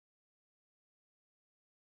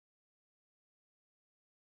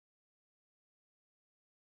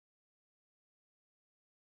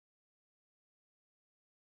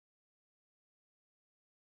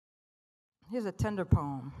Here's a tender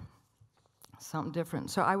poem, something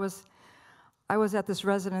different. So I was at this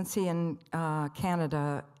residency in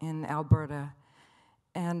Canada, in Alberta,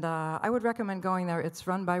 and I would recommend going there. It's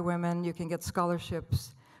run by women. You can get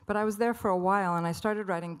scholarships. But I was there for a while, and I started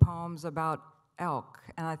writing poems about elk,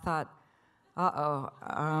 and I thought,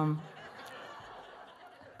 I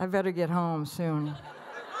better get home soon.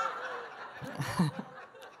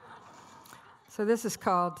 So this is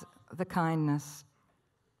called The Kindness.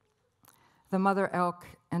 The mother elk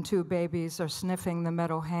and 2 babies are sniffing the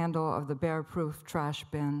metal handle of the bear-proof trash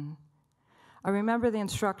bin. I remember the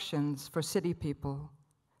instructions for city people: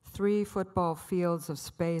 3 football fields of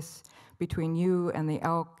space between you and the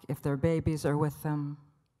elk if their babies are with them.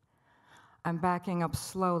 I'm backing up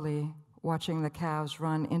slowly, watching the calves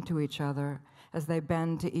run into each other as they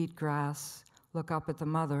bend to eat grass, look up at the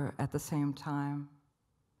mother at the same time.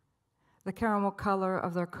 The caramel color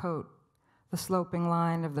of their coat, the sloping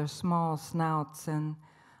line of their small snouts, and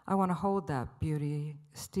I want to hold that beauty,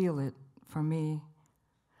 steal it for me.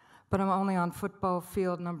 But I'm only on football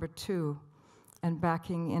field number 2 and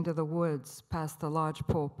backing into the woods past the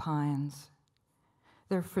lodgepole pines.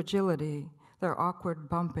 Their fragility, their awkward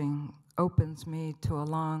bumping opens me to a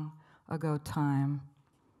long ago time.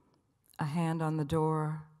 A hand on the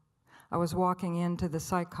door. I was walking into the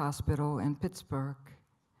psych hospital in Pittsburgh,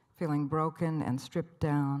 feeling broken and stripped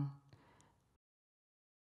down.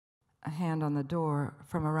 A hand on the door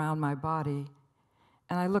from around my body,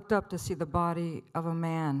 and I looked up to see the body of a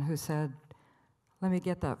man who said, "Let me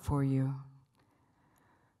get that for you."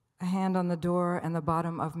 A hand on the door, and the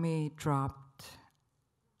bottom of me dropped.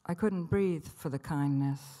 I couldn't breathe for the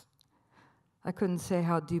kindness. I couldn't say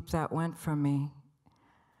how deep that went for me.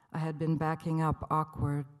 I had been backing up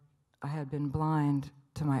awkward. I had been blind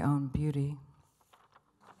to my own beauty.